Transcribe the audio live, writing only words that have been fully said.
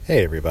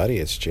Hey everybody,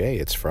 it's Jay.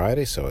 It's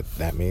Friday, so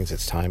that means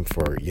it's time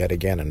for yet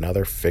again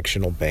another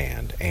fictional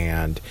band.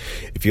 And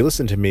if you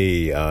listen to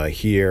me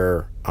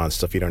here on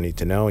Stuff You Don't Need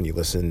to Know, and you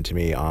listen to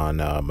me on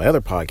my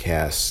other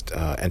podcast,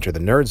 Enter the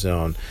Nerd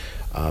Zone,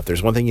 if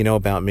there's one thing you know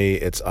about me,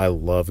 it's I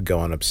love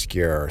going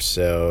obscure.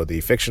 So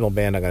the fictional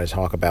band I'm going to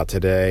talk about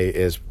today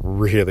is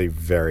really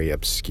very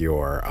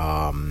obscure.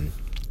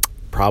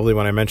 Probably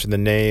when I mention the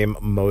name,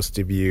 most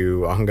of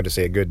you, I'm going to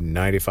say a good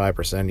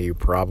 95% of you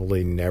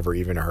probably never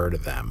even heard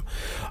of them.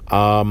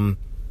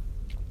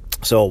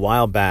 So a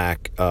while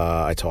back,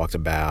 I talked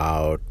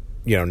about,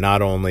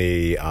 not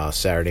only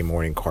Saturday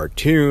morning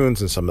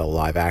cartoons and some of the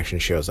live action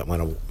shows that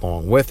went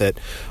along with it.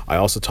 I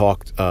also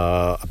talked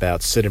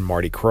about Sid and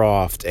Marty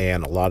Krofft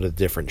and a lot of the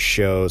different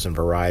shows and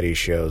variety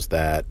shows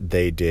that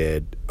they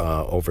did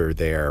over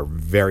their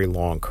very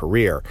long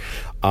career.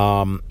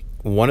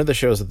 One of the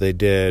shows that they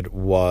did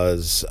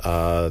was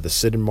the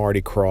Sid and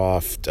Marty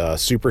Krofft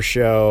Super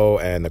Show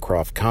and the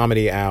Krofft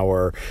Comedy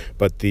Hour,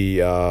 but the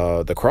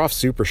Krofft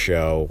Super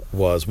Show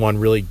was one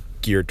really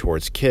geared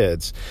towards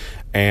kids,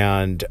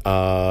 and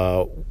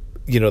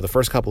the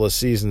first couple of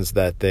seasons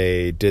that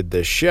they did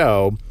this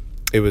show,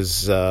 it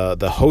was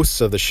the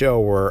hosts of the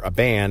show were a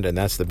band, and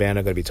that's the band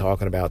I'm going to be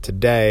talking about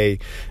today.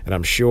 And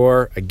I'm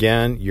sure,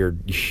 again, you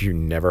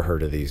never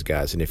heard of these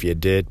guys, and if you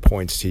did,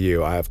 points to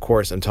you. I, of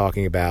course, am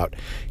talking about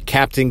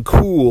Captain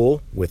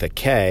Cool with a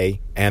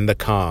K and the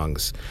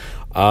Kongs.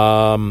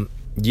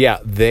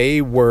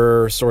 They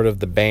were sort of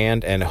the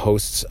band and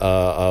hosts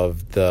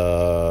of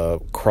the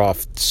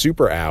Krofft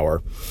Super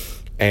Hour,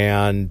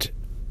 and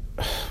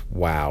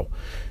wow.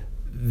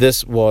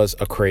 This was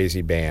a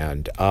crazy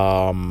band.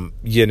 I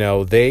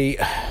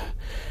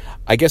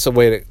guess a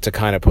way to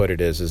kind of put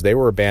it is they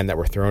were a band that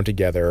were thrown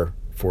together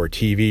for a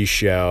TV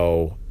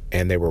show,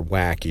 and they were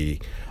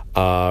wacky,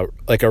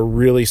 like a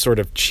really sort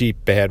of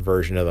cheap, bad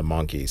version of the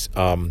Monkees.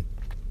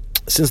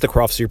 Since the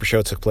Krofft Super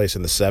Show took place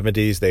in the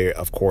 70s, they,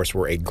 of course,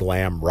 were a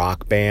glam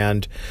rock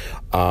band.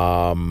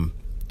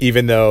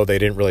 Even though they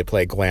didn't really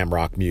play glam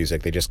rock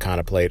music, they just kind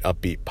of played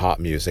upbeat pop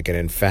music. And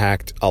in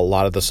fact, a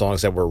lot of the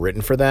songs that were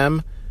written for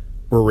them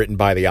were written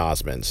by the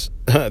Osmonds.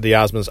 The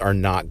Osmonds are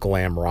not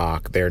glam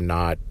rock. They're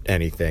not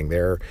anything.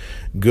 They're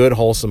good,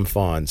 wholesome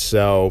fun.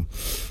 So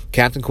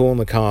Captain Cool and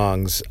the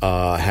Kongs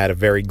had a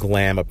very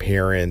glam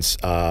appearance,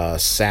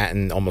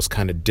 satin, almost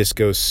kind of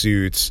disco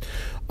suits,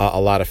 a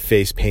lot of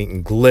face paint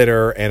and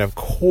glitter, and of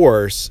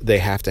course, they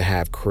have to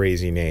have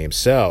crazy names.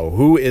 So,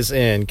 who is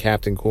in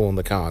Captain Cool and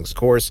the Kongs? Of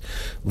course,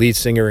 lead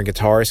singer and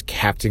guitarist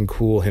Captain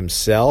Cool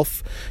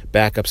himself,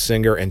 backup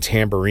singer and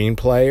tambourine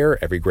player.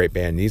 Every great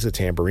band needs a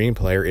tambourine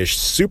player. Is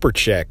Super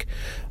Chick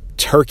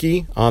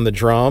Turkey on the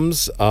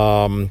drums.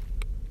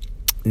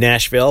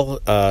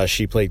 Nashville,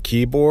 she played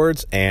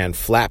keyboards, and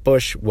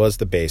Flatbush was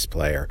the bass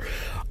player.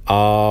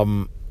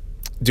 Doing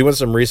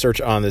some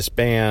research on this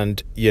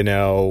band,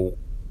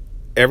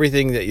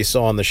 everything that you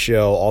saw on the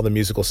show, all the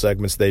musical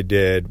segments they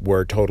did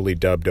were totally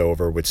dubbed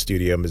over with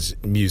studio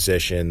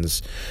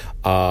musicians.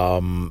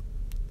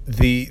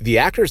 The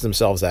actors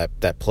themselves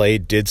that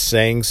played did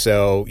sing.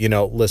 So,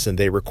 listen,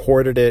 they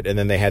recorded it and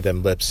then they had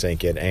them lip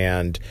sync it.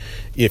 And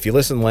if you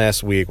listened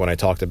last week when I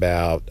talked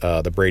about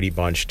the Brady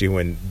Bunch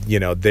doing,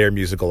 their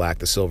musical act,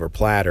 the Silver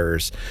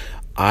Platters,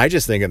 I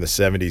just think in the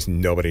 70s,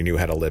 nobody knew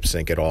how to lip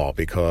sync at all,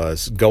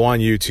 because go on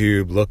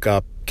YouTube, look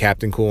up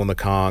Captain Cool and the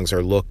Kongs,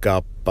 or look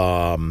up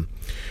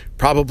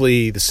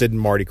probably the Sid and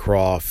Marty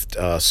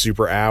Krofft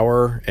Super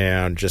Hour,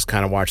 and just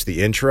kind of watch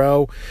the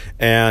intro,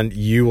 and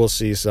you will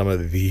see some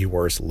of the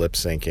worst lip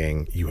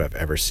syncing you have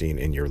ever seen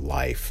in your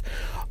life.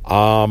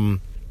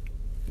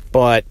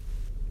 But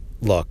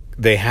look,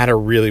 they had a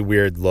really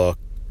weird look.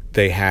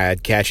 They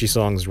had catchy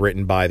songs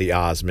written by the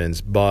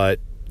Osmonds, but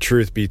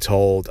truth be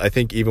told, I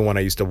think even when I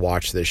used to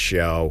watch this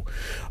show,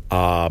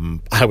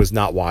 I was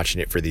not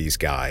watching it for these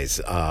guys.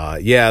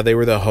 They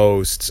were the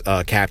hosts.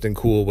 Captain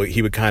Cool,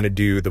 he would kind of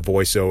do the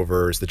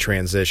voiceovers, the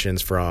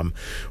transitions from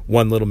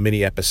one little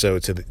mini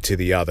episode to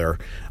the other,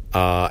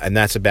 and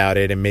that's about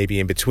it. And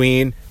maybe in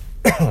between,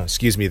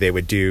 they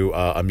would do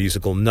a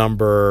musical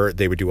number.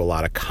 They would do a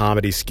lot of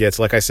comedy skits.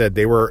 Like I said,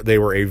 they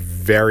were a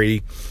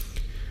very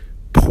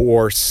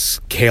poor,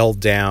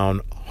 scaled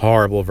down,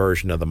 horrible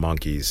version of the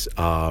Monkees.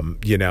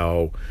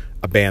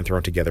 A band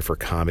thrown together for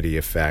comedy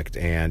effect.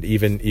 And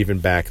even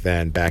back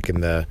then, back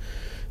in the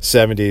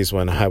 70s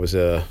when I was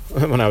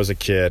a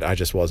kid, I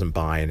just wasn't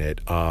buying it.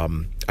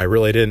 I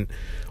really didn't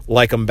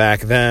like them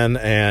back then,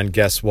 and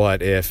guess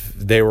what? If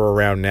they were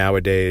around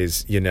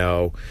nowadays,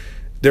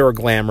 they're a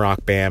glam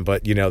rock band,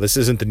 but this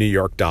isn't the New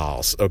York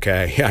Dolls,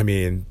 okay? I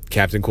mean,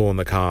 Captain Cool and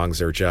the Kongs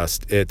are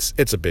just, it's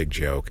a big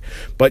joke.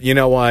 But you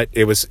know what?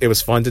 It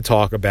was fun to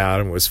talk about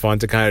them. It was fun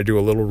to kind of do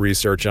a little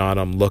research on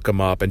them, look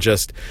them up, and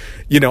just,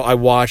 I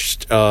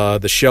watched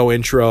the show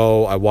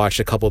intro, I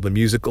watched a couple of the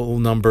musical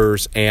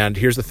numbers, and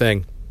here's the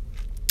thing.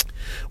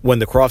 When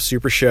the Krofft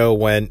Super Show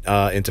went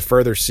into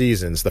further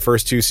seasons, the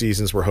first two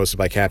seasons were hosted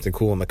by Captain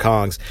Cool and the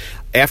Kongs.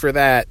 After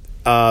that,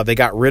 they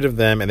got rid of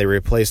them and they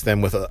replaced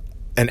them with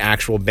an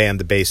actual band,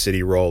 the Bay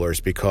City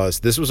Rollers, because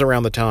this was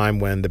around the time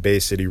when the Bay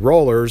City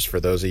Rollers, for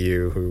those of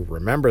you who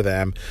remember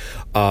them,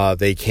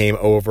 they came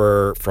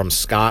over from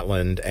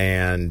Scotland,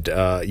 and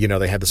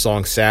they had the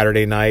song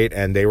Saturday Night,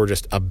 and they were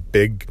just a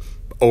big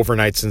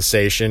overnight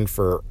sensation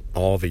for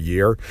all of a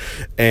year,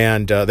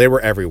 and they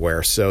were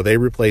everywhere. So they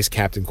replaced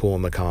Captain Cool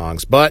and the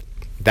Kongs, but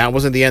that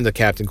wasn't the end of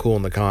Captain Cool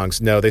and the Kongs.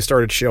 No, they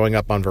started showing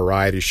up on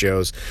variety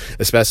shows,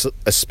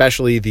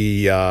 especially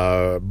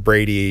the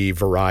Brady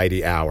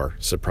Variety Hour.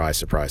 Surprise,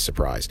 surprise,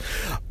 surprise.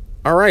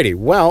 Alrighty,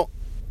 well,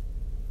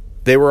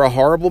 they were a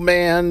horrible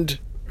band.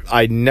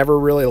 I never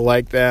really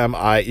liked them.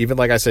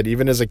 Like I said,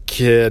 even as a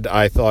kid,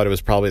 I thought it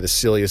was probably the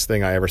silliest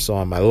thing I ever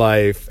saw in my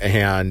life.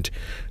 And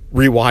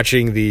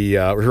rewatching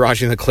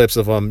the clips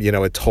of them,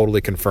 it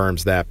totally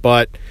confirms that.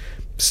 But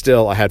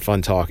still, I had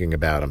fun talking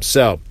about them.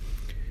 So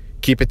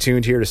keep it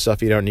tuned here to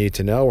Stuff You Don't Need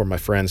to Know, where my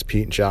friends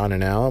Pete, John,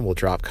 and Alan will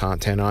drop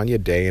content on you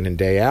day in and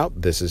day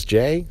out. This is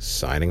Jay,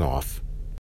 signing off.